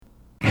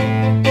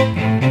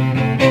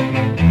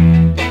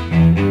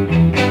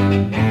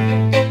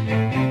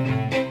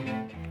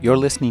You're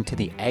listening to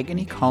the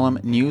Agony Column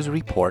News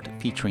Report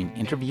featuring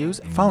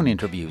interviews, phone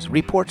interviews,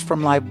 reports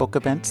from live book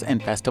events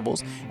and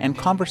festivals, and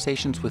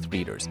conversations with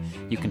readers.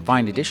 You can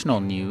find additional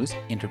news,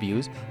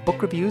 interviews,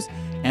 book reviews,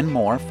 and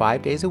more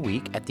 5 days a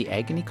week at the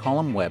Agony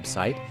Column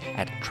website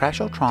at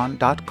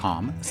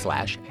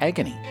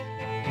trashotron.com/agony.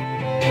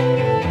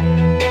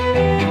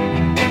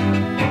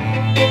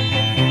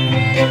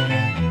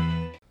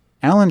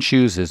 Alan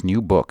Shoes'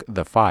 new book,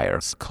 The Fire,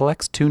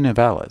 collects 2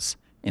 novellas.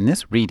 In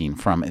this reading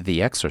from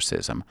The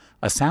Exorcism,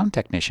 a sound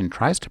technician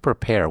tries to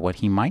prepare what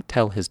he might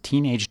tell his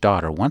teenage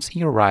daughter once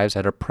he arrives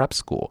at her prep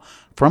school,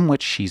 from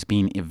which she's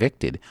being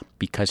evicted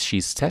because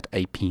she's set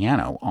a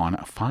piano on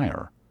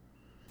fire.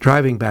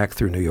 Driving back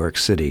through New York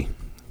City,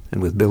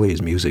 and with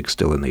Billy's music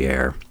still in the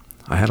air,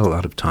 I had a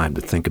lot of time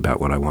to think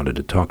about what I wanted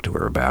to talk to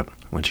her about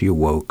when she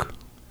awoke,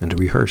 and to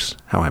rehearse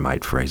how I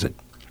might phrase it.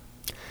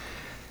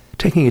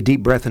 Taking a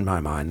deep breath in my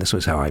mind, this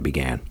was how I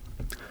began.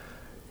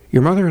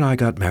 Your mother and I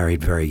got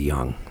married very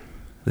young.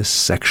 This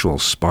sexual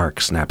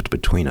spark snapped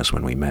between us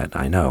when we met.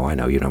 I know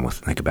you don't want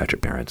to think about your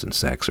parents and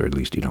sex, or at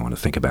least you don't want to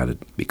think about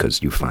it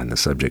because you find the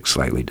subject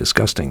slightly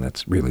disgusting.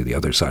 That's really the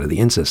other side of the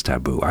incest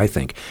taboo, I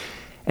think.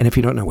 And if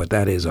you don't know what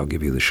that is, I'll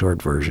give you the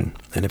short version.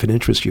 And if it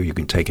interests you, you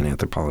can take an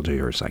anthropology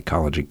or a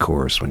psychology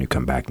course when you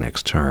come back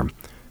next term.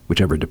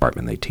 Whichever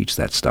department they teach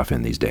that stuff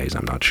in these days,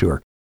 I'm not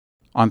sure.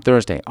 On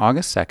Thursday,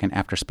 August 2nd,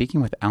 after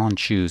speaking with Alan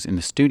Shoes in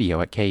the studio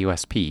at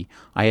KUSP,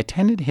 I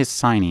attended his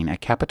signing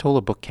at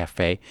Capitola Book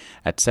Cafe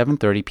at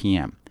 7:30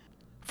 p.m.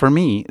 For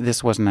me,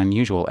 this was an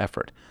unusual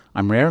effort.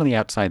 I'm rarely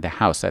outside the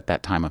house at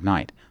that time of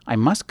night. I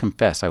must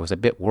confess I was a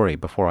bit worried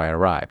before I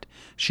arrived.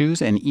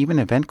 Shoes and even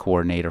event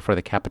coordinator for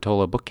the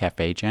Capitola Book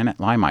Cafe, Janet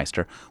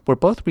Leimeister, were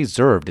both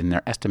reserved in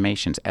their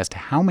estimations as to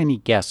how many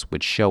guests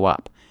would show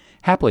up.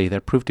 Happily, there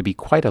proved to be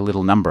quite a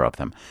little number of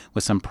them,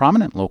 with some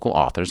prominent local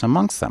authors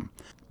amongst them.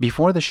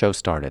 Before the show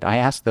started, I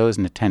asked those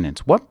in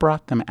attendance what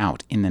brought them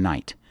out in the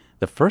night.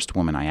 The first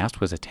woman I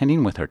asked was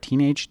attending with her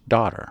teenage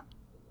daughter.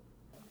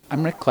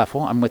 I'm Rick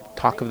Kleffel. I'm with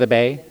Talk of the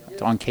Bay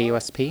on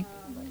KUSP,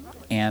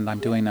 and I'm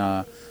doing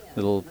a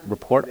little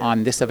report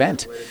on this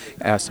event.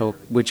 So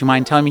would you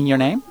mind telling me your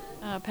name?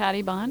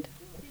 Patty Bond.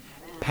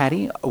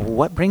 Patty,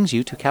 what brings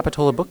you to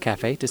Capitola Book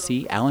Cafe to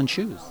see Alan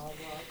Shoes?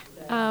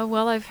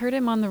 Well, I've heard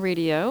him on the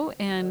radio,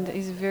 and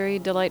he's a very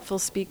delightful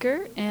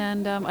speaker,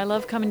 and I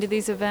love coming to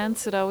these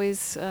events. It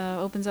always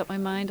opens up my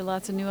mind to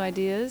lots of new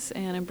ideas,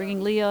 and I'm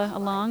bringing Leah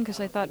along because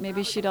I thought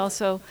maybe she'd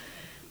also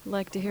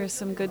like to hear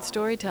some good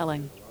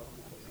storytelling.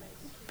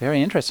 Very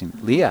interesting.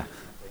 Leah?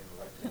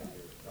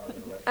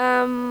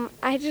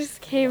 I just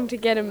came to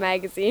get a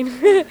magazine.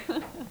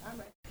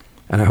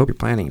 And I hope you're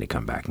planning to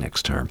come back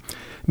next term.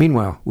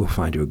 Meanwhile, we'll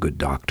find you a good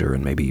doctor,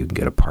 and maybe you can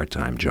get a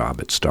part-time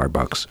job at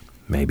Starbucks.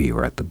 Maybe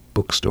you're at the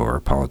bookstore,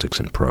 Politics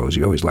and Prose.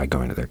 You always like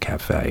going to their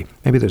cafe.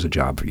 Maybe there's a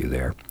job for you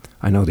there.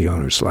 I know the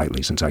owner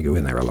slightly since I go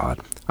in there a lot.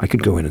 I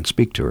could go in and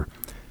speak to her.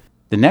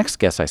 The next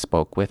guest I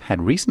spoke with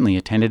had recently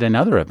attended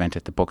another event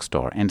at the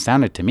bookstore and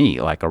sounded to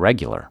me like a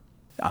regular.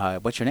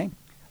 What's your name?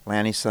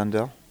 Lanny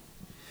Sundell.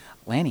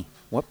 Lanny,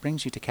 what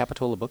brings you to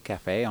Capitola Book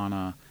Cafe on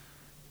a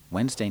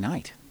Wednesday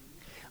night?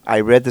 I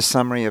read the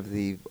summary of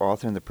the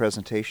author and the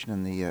presentation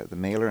in the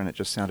mailer, and it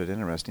just sounded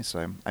interesting,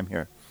 so I'm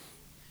here.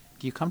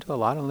 Do you come to a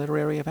lot of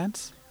literary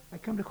events? I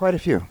come to quite a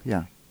few,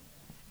 yeah.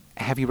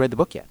 Have you read the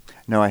book yet?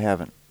 No, I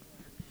haven't.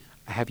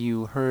 Have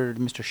you heard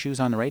Mr. Shoes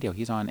on the radio?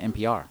 He's on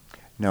NPR.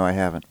 No, I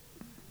haven't.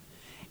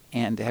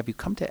 And have you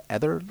come to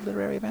other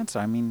literary events?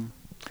 I mean...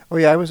 Oh,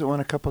 yeah, I was at one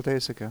a couple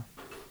days ago.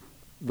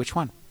 Which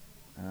one?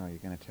 Oh, you're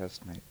going to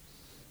test me.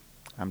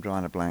 I'm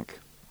drawing a blank.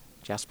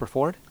 Jasper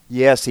Fforde?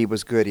 Yes, he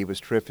was good. He was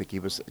terrific. He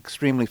was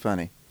extremely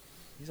funny.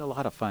 He's a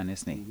lot of fun,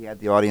 isn't he? He had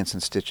the audience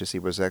in stitches. He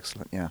was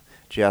excellent, yeah.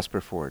 Jasper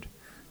Fforde.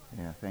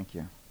 Yeah, thank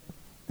you.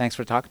 Thanks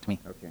for talking to me.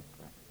 Okay.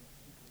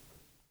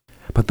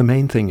 But the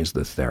main thing is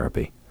the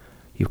therapy.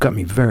 You've got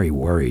me very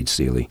worried,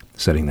 Seeley,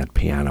 setting that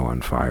piano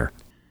on fire.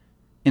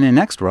 In the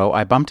next row,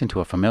 I bumped into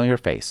a familiar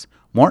face,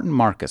 Morton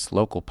Marcus,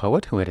 local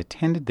poet who had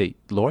attended the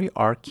Laurie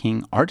R.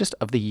 King Artist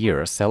of the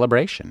Year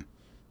celebration.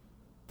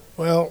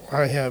 Well,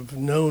 I have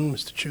known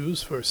Mr.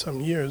 Shoes for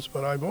some years,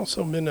 but I've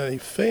also been a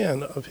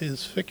fan of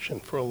his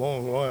fiction for a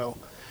long while.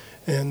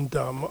 And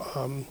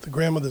the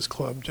Grandmother's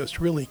Club just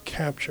really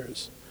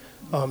captures,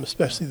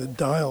 especially the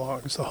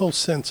dialogues, the whole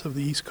sense of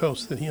the East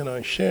Coast that he and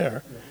I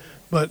share.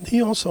 But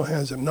he also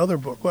has another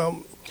book.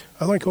 Well,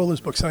 I like all his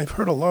books, and I've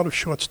heard a lot of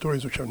short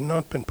stories which have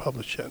not been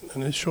published yet.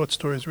 And his short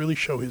stories really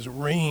show his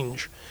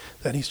range,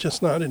 that he's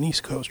just not an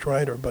East Coast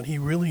writer, but he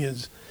really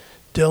is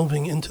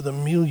delving into the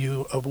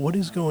milieu of what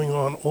is going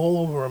on all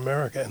over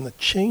America and the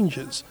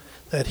changes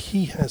that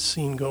he has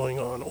seen going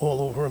on all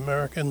over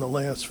America in the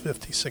last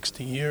 50,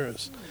 60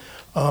 years.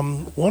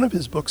 One of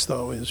his books,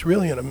 though, is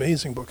really an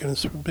amazing book, and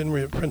it's been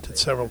reprinted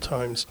several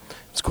times.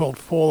 It's called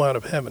Fall Out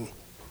of Heaven.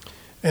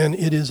 And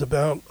it is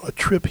about a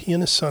trip he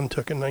and his son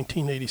took in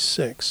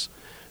 1986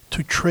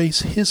 to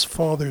trace his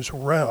father's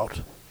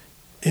route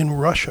in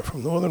Russia,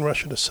 from northern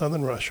Russia to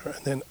southern Russia,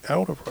 and then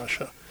out of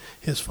Russia.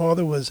 His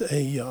father was not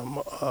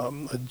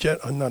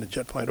a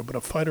jet fighter, but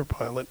a fighter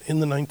pilot in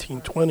the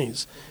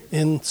 1920s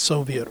in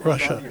Soviet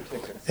Russia.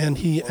 And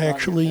he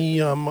actually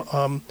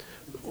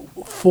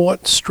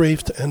fought,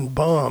 strafed, and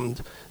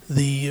bombed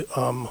the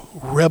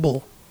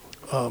rebel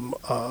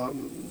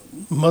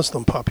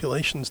Muslim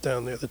populations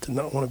down there that did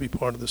not want to be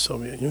part of the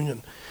Soviet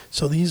Union.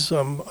 So these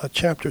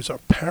chapters are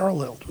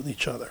paralleled with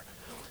each other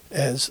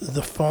as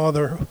the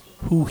father,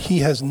 who he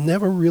has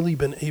never really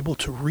been able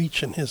to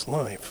reach in his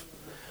life.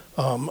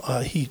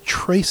 He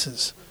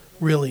traces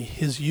really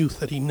his youth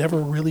that he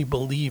never really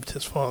believed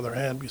his father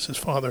had, because his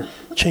father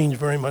changed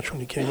very much when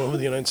he came over to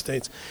the United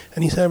States,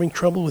 and he's having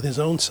trouble with his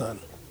own son.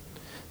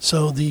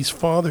 So these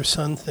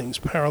father-son things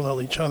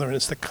parallel each other, and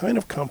it's the kind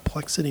of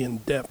complexity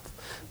and depth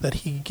that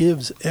he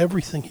gives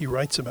everything he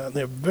writes about. And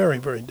they're very,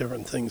 very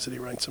different things that he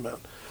writes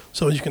about.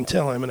 So as you can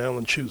tell, I'm an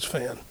Alan Cheuse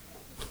fan.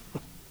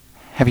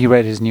 Have you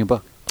read his new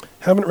book?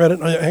 Haven't read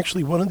it.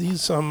 Actually, one of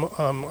these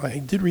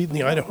I did read in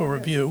the Idaho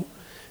Review,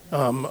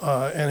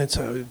 and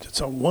it's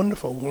a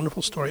wonderful,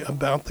 wonderful story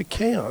about the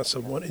chaos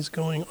of what is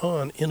going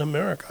on in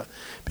America,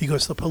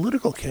 because the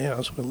political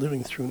chaos we're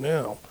living through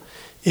now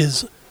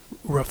is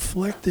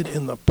reflected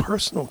in the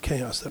personal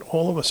chaos that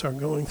all of us are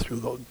going through,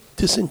 the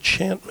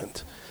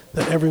disenchantment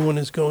that everyone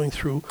is going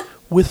through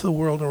with the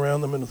world around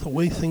them and the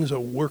way things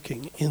are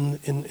working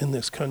in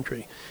this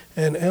country.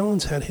 And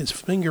Alan's had his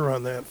finger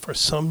on that for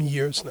some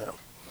years now.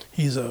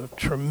 He's a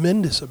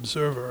tremendous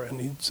observer,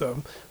 and he's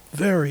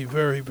very,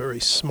 very, very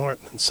smart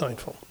and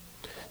insightful.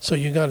 So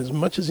you got as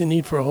much as you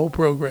need for a whole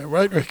program,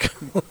 right, Rick?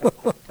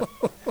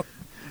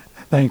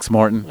 Thanks,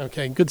 Morton.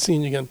 Okay, good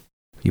seeing you again.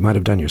 You might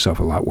have done yourself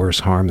a lot worse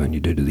harm than you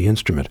did to the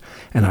instrument.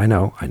 And I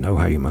know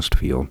how you must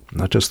feel.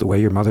 Not just the way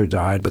your mother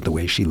died, but the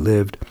way she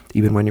lived.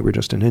 Even when you were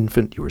just an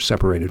infant, you were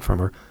separated from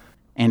her.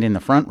 And in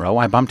the front row,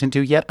 I bumped into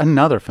yet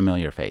another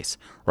familiar face,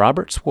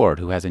 Robert Sword,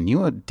 who has a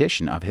new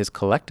edition of his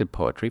collected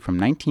poetry from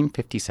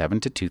 1957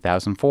 to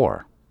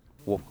 2004.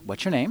 Well,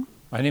 what's your name?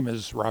 My name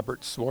is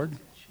Robert Sword.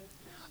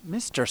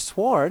 Mr.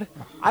 Sword,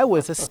 I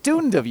was a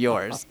student of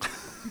yours.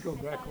 You go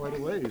back quite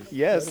a ways.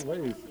 Yes. Quite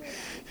a ways.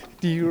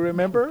 Do you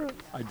remember?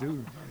 I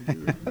do.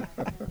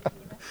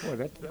 Boy,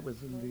 that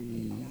was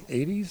in the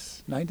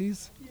 80s,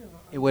 90s?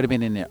 It would have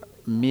been in the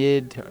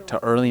mid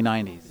to early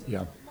 90s.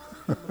 Yeah.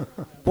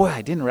 Boy,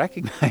 I didn't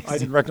recognize you. I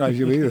didn't recognize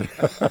you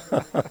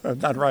either.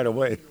 Not right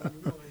away.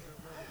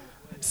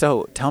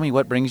 So, tell me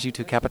what brings you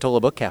to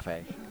Capitola Book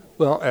Cafe.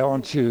 Well,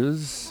 Alan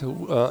Cheuse,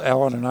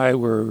 Alan and I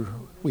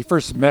we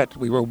first met,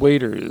 we were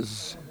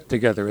waiters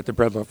together at the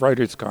Breadloaf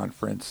Writers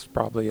Conference,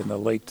 probably in the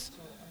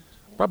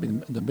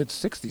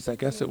mid-'60s, I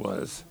guess it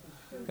was.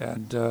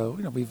 And,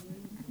 we've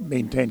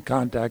maintained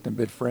contact and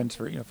been friends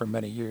for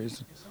many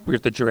years. We were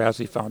at the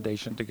Jurassic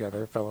Foundation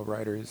together, fellow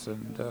writers,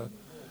 and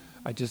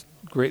I just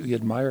greatly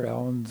admire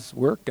Alan's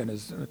work and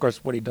of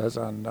course, what he does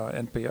on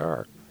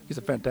NPR. He's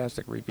a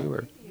fantastic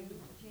reviewer.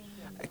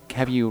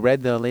 Have you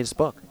read the latest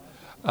book?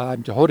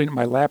 I'm holding it in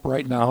my lap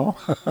right now,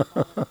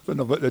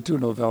 the two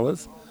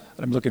novellas,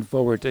 and I'm looking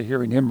forward to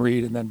hearing him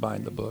read and then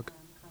buying the book.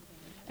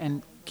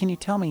 And can you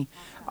tell me,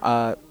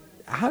 how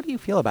do you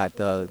feel about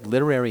the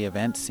literary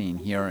event scene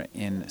here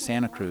in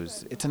Santa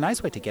Cruz? It's a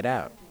nice way to get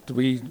out.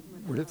 We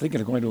were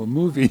thinking of going to a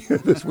movie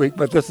this week,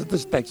 but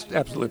this takes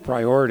absolute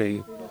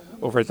priority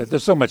over that.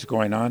 There's so much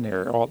going on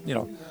here.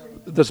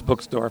 This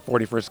bookstore,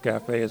 41st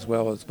Cafe, as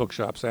well as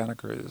Bookshop Santa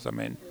Cruz. I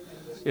mean,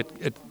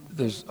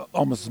 there's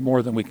almost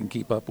more than we can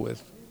keep up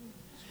with.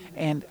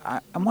 And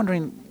I'm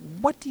wondering,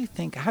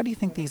 how do you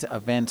think these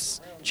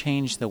events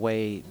change the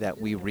way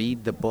that we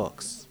read the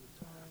books?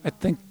 I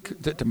think,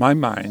 to my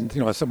mind,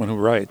 as someone who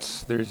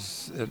writes,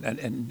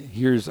 and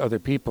hears other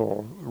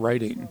people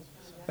writing,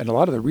 and a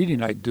lot of the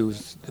reading I do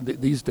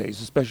these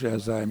days, especially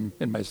as I'm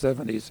in my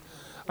 70s,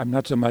 I'm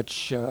not so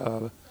much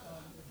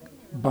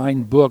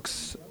buying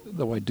books,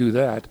 though I do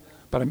that,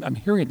 but I'm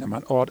hearing them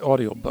on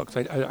audio books.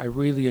 I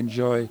really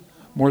enjoy,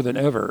 more than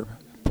ever,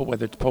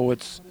 whether it's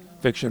poets,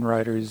 fiction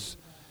writers,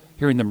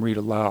 hearing them read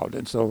aloud.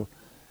 And so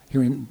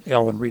hearing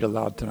Alan read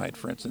aloud tonight,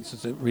 for instance,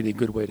 is a really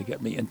good way to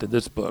get me into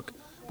this book,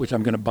 which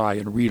I'm going to buy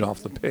and read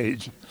off the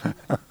page.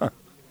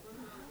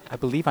 I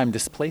believe I'm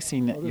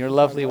displacing your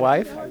lovely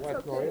wife.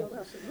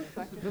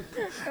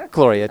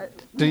 Gloria,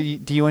 do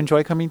you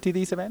enjoy coming to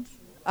these events?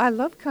 I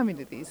love coming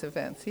to these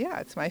events. Yeah,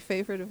 it's my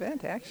favorite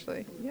event,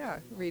 actually. Yeah,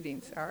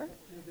 readings are.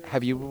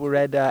 Have you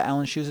read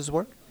Alan Cheuse's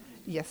work?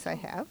 Yes, I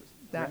have.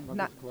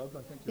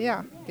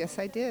 Yes,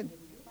 I did.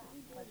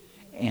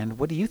 And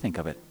what do you think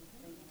of it?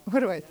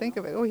 What do I think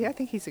of it? Oh, yeah, I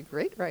think he's a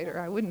great writer.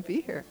 I wouldn't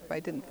be here if I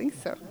didn't think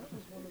so.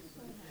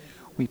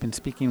 We've been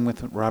speaking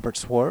with Robert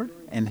Sword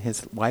and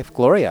his wife,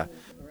 Gloria.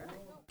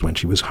 When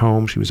she was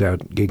home, she was out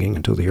gigging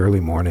until the early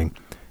morning,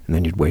 and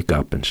then you'd wake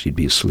up and she'd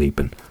be asleep,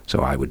 and so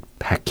I would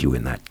pack you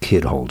in that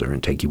kid holder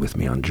and take you with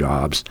me on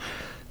jobs.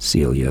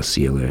 Celia,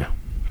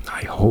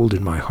 I hold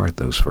in my heart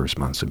those first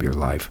months of your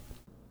life.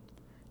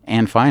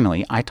 And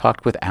finally, I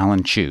talked with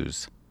Alan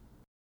Cheuse.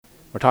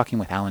 We're talking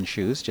with Alan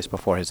Cheuse just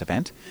before his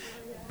event.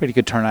 Pretty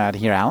good turnout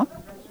here, Alan.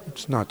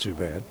 It's not too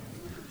bad.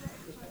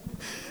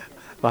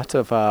 Lots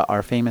of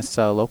our famous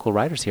local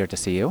writers here to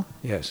see you.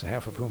 Yes,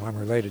 half of whom I'm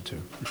related to.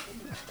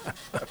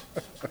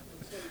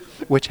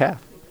 Which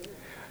half?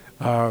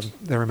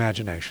 Their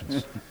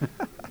imaginations.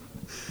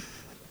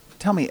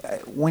 Tell me,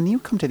 when you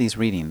come to these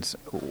readings,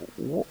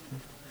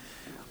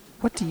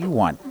 what do you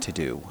want to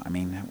do? I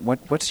mean,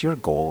 what's your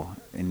goal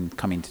in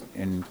coming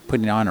in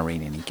putting on a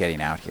reading and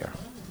getting out here?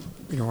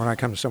 You know, when I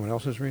come to someone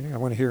else's reading, I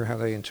want to hear how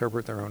they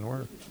interpret their own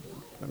work.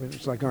 I mean,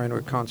 it's like going to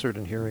a concert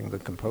and hearing the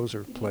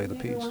composer play the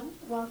piece.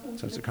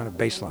 So it's a kind of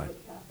baseline.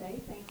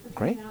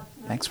 Great.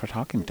 Thanks for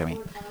talking to me.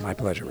 My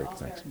pleasure, Rick.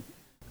 Thanks.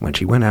 When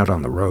she went out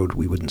on the road,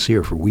 we wouldn't see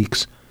her for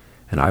weeks,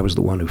 and I was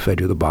the one who fed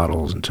you the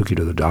bottles and took you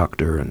to the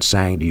doctor and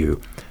sang to you.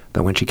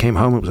 Though when she came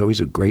home, it was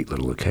always a great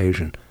little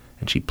occasion,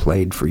 and she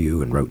played for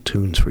you and wrote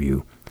tunes for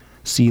you.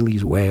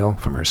 Seeley's Wail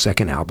from her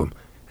second album,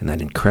 and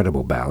that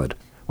incredible ballad,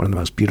 one of the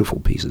most beautiful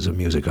pieces of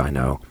music I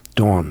know,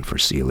 Dawn for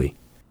Seeley.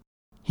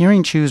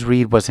 Hearing Choose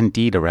read was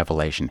indeed a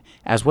revelation,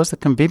 as was the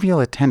convivial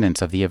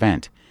attendance of the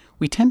event.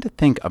 We tend to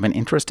think of an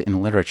interest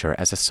in literature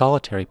as a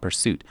solitary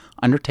pursuit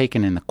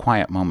undertaken in the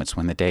quiet moments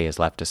when the day has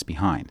left us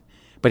behind.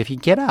 But if you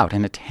get out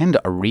and attend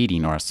a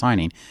reading or a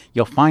signing,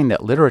 you'll find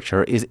that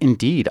literature is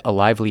indeed a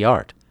lively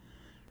art.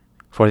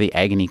 For the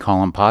Agony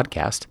Column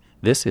podcast,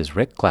 this is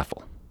Rick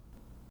Kleffel.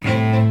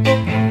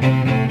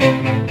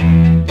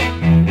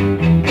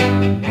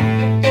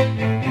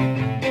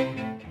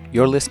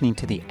 You're listening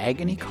to the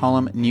Agony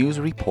Column News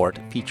Report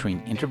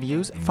featuring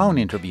interviews, phone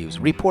interviews,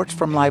 reports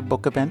from live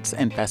book events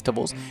and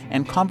festivals,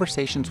 and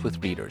conversations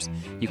with readers.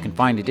 You can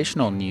find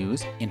additional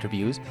news,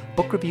 interviews,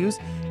 book reviews,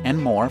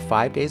 and more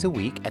 5 days a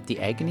week at the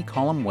Agony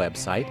Column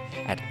website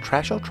at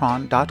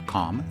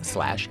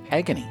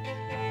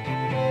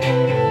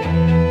trashotron.com/agony.